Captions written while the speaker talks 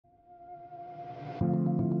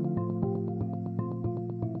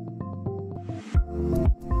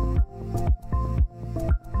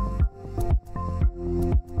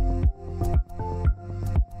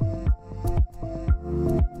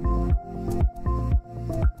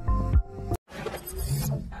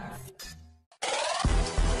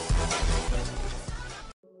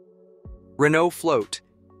Renault Float,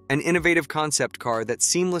 an innovative concept car that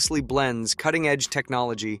seamlessly blends cutting-edge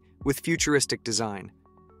technology with futuristic design.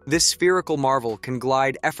 This spherical marvel can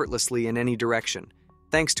glide effortlessly in any direction,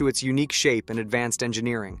 thanks to its unique shape and advanced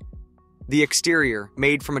engineering. The exterior,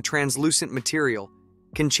 made from a translucent material,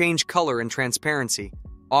 can change color and transparency,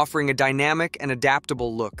 offering a dynamic and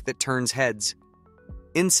adaptable look that turns heads.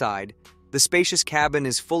 Inside, the spacious cabin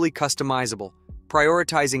is fully customizable,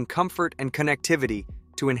 prioritizing comfort and connectivity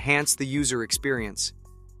to enhance the user experience.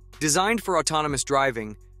 Designed for autonomous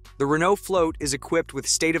driving, the Renault Float is equipped with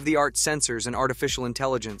state-of-the-art sensors and artificial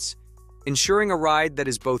intelligence, ensuring a ride that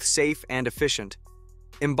is both safe and efficient.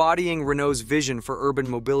 Embodying Renault's vision for urban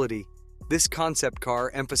mobility, this concept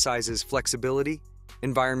car emphasizes flexibility,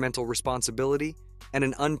 environmental responsibility, and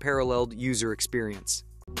an unparalleled user experience.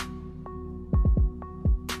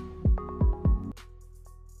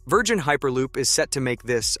 Virgin Hyperloop is set to make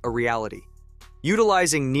this a reality.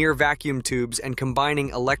 Utilizing near-vacuum tubes and combining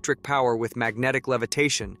electric power with magnetic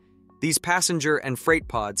levitation, these passenger and freight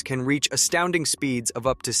pods can reach astounding speeds of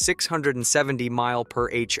up to 670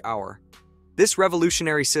 mph. This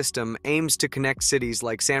revolutionary system aims to connect cities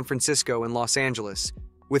like San Francisco and Los Angeles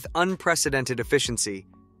with unprecedented efficiency,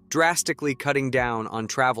 drastically cutting down on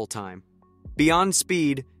travel time. Beyond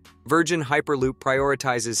speed, Virgin Hyperloop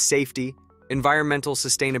prioritizes safety, environmental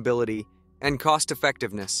sustainability, and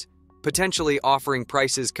cost-effectiveness, potentially offering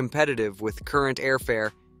prices competitive with current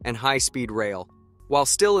airfare and high-speed rail. While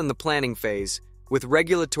still in the planning phase, with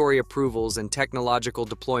regulatory approvals and technological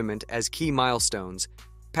deployment as key milestones,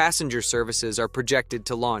 passenger services are projected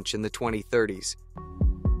to launch in the 2030s.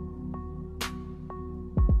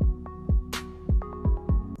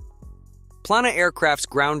 Plana Aircraft's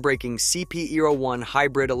groundbreaking CP-01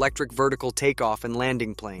 hybrid electric vertical takeoff and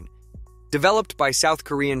landing plane. Developed by South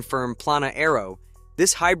Korean firm Plana Aero,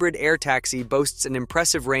 this hybrid air taxi boasts an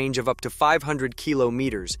impressive range of up to 500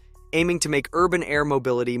 kilometers, aiming to make urban air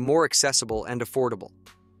mobility more accessible and affordable.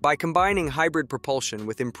 By combining hybrid propulsion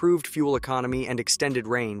with improved fuel economy and extended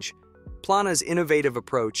range, Plana's innovative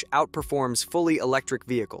approach outperforms fully electric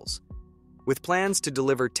vehicles. With plans to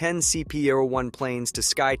deliver 10 CP-01 planes to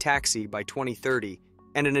Sky Taxi by 2030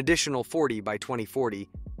 and an additional 40 by 2040,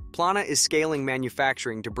 Plana is scaling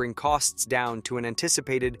manufacturing to bring costs down to an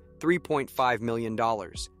anticipated $3.5 million.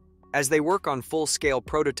 As they work on full-scale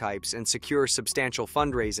prototypes and secure substantial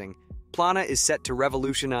fundraising, Plana is set to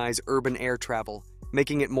revolutionize urban air travel,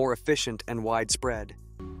 making it more efficient and widespread.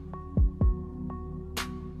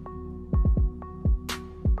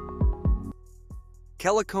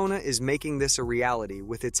 Kelekona is making this a reality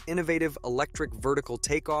with its innovative electric vertical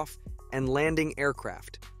takeoff and landing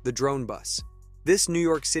aircraft, the drone bus. This New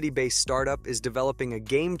York City-based startup is developing a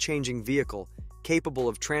game-changing vehicle capable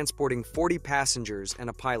of transporting 40 passengers and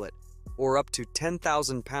a pilot, or up to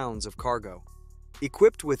 10,000 pounds of cargo.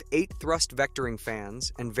 Equipped with 8 thrust vectoring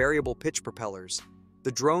fans and variable pitch propellers,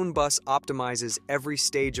 the drone bus optimizes every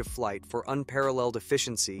stage of flight for unparalleled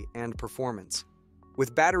efficiency and performance.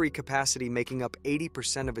 With battery capacity making up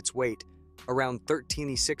 80% of its weight, around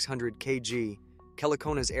 13,600 kg,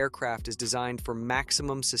 Kelekona's aircraft is designed for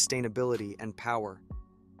maximum sustainability and power.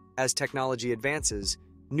 As technology advances,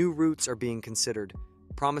 new routes are being considered,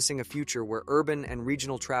 promising a future where urban and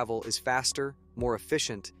regional travel is faster, more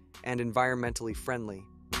efficient, and environmentally friendly.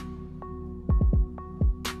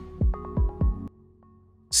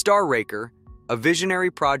 Raker, a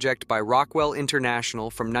visionary project by Rockwell International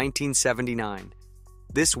from 1979.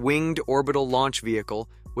 This winged orbital launch vehicle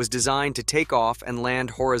was designed to take off and land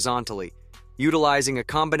horizontally, utilizing a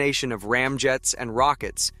combination of ramjets and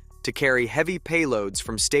rockets to carry heavy payloads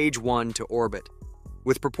from Stage 1 to orbit.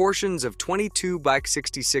 With proportions of 22 by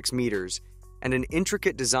 66 meters and an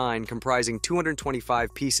intricate design comprising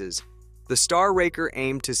 225 pieces, the Raker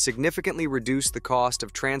aimed to significantly reduce the cost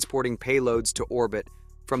of transporting payloads to orbit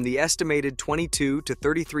from the estimated $22 to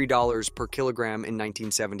 $33 per kilogram in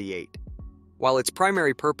 1978. While its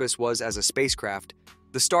primary purpose was as a spacecraft,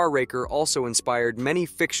 the Raker also inspired many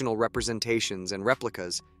fictional representations and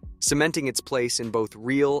replicas, cementing its place in both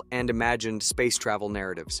real and imagined space travel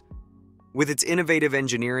narratives. With its innovative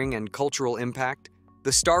engineering and cultural impact,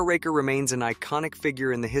 the Raker remains an iconic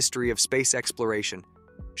figure in the history of space exploration,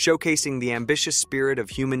 showcasing the ambitious spirit of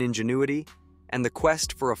human ingenuity and the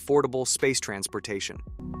quest for affordable space transportation.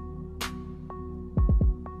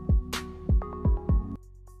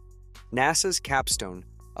 NASA's Capstone,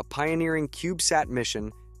 a pioneering CubeSat mission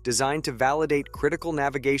designed to validate critical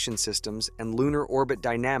navigation systems and lunar orbit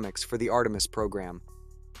dynamics for the Artemis program.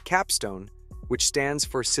 Capstone, which stands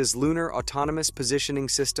for Cislunar Autonomous Positioning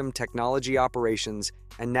System Technology Operations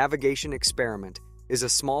and Navigation Experiment, is a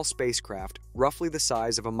small spacecraft roughly the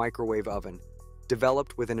size of a microwave oven,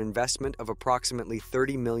 developed with an investment of approximately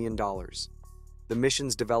 $30 million. The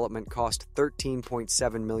mission's development cost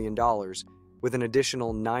 $13.7 million, with an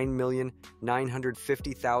additional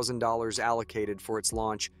 $9,950,000 allocated for its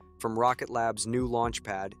launch from Rocket Lab's new launch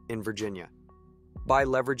pad in Virginia. By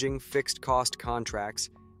leveraging fixed-cost contracts,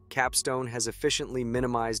 Capstone has efficiently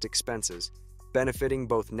minimized expenses, benefiting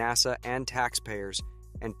both NASA and taxpayers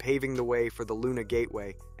and paving the way for the Luna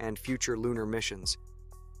Gateway and future lunar missions.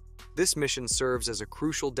 This mission serves as a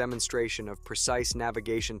crucial demonstration of precise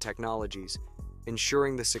navigation technologies,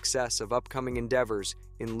 ensuring the success of upcoming endeavors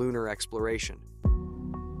in lunar exploration.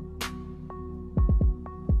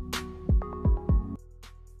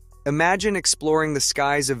 Imagine exploring the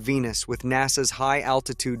skies of Venus with NASA's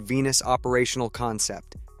high-altitude Venus operational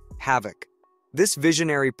concept, Havoc. This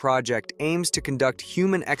visionary project aims to conduct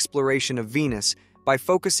human exploration of Venus by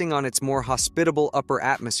focusing on its more hospitable upper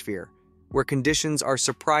atmosphere, where conditions are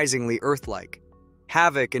surprisingly Earth-like.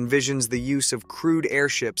 Havoc envisions the use of crewed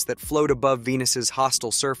airships that float above Venus's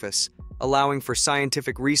hostile surface, allowing for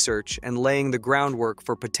scientific research and laying the groundwork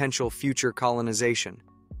for potential future colonization.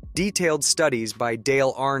 Detailed studies by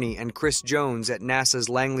Dale Arney and Chris Jones at NASA's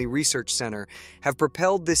Langley Research Center have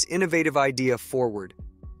propelled this innovative idea forward.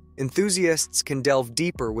 Enthusiasts can delve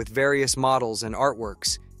deeper with various models and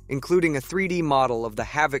artworks, including a 3D model of the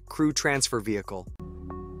Havoc crew transfer vehicle.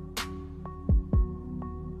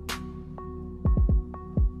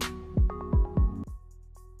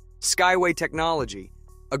 SkyWay Technology,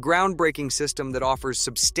 a groundbreaking system that offers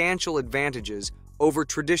substantial advantages over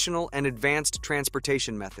traditional and advanced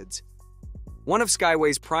transportation methods. One of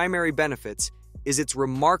SkyWay's primary benefits is its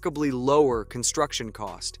remarkably lower construction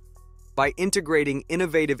cost. By integrating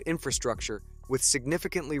innovative infrastructure with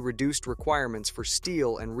significantly reduced requirements for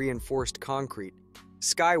steel and reinforced concrete,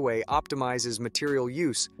 SkyWay optimizes material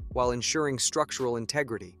use while ensuring structural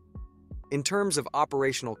integrity. In terms of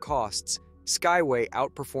operational costs, SkyWay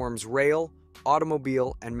outperforms rail,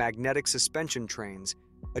 automobile, and magnetic suspension trains,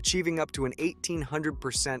 achieving up to an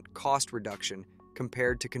 1,800% cost reduction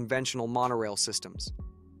compared to conventional monorail systems.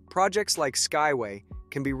 Projects like SkyWay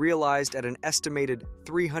can be realized at an estimated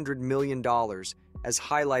 $300 million, as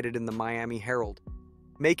highlighted in the Miami Herald,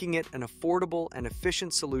 making it an affordable and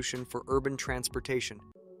efficient solution for urban transportation.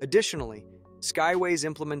 Additionally, SkyWay's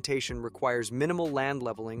implementation requires minimal land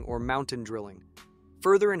leveling or mountain drilling,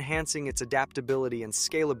 further enhancing its adaptability and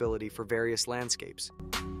scalability for various landscapes.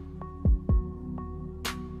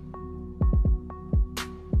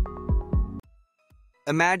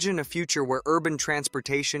 Imagine a future where urban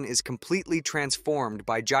transportation is completely transformed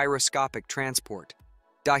by gyroscopic transport.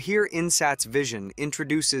 Dahir Insat's vision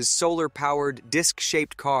introduces solar-powered,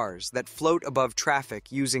 disc-shaped cars that float above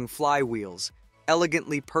traffic using flywheels,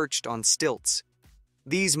 elegantly perched on stilts.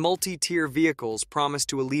 These multi-tier vehicles promise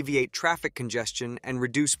to alleviate traffic congestion and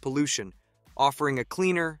reduce pollution, offering a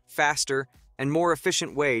cleaner, faster, and more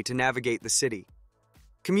efficient way to navigate the city.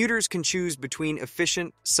 Commuters can choose between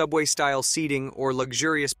efficient, subway-style seating or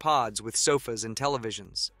luxurious pods with sofas and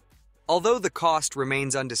televisions. Although the cost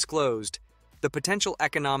remains undisclosed, the potential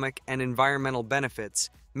economic and environmental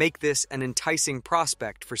benefits make this an enticing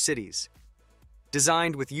prospect for cities.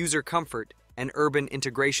 Designed with user comfort and urban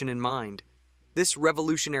integration in mind, this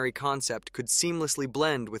revolutionary concept could seamlessly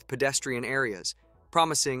blend with pedestrian areas,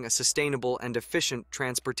 promising a sustainable and efficient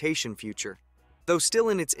transportation future. Though still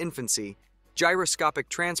in its infancy, gyroscopic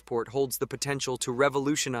transport holds the potential to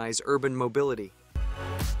revolutionize urban mobility.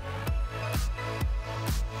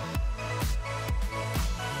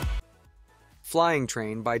 Flying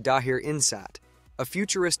Train by Dahir Insat, a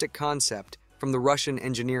futuristic concept from the Russian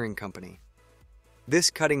engineering company. This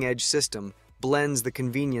cutting-edge system blends the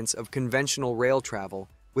convenience of conventional rail travel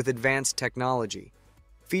with advanced technology,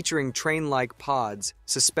 featuring train-like pods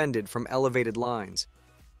suspended from elevated lines.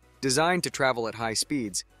 Designed to travel at high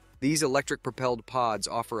speeds, these electric-propelled pods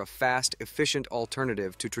offer a fast, efficient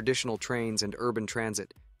alternative to traditional trains and urban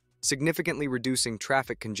transit, significantly reducing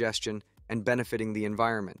traffic congestion and benefiting the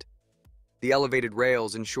environment. The elevated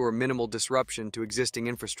rails ensure minimal disruption to existing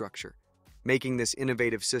infrastructure, making this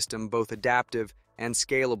innovative system both adaptive and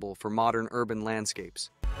scalable for modern urban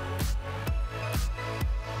landscapes.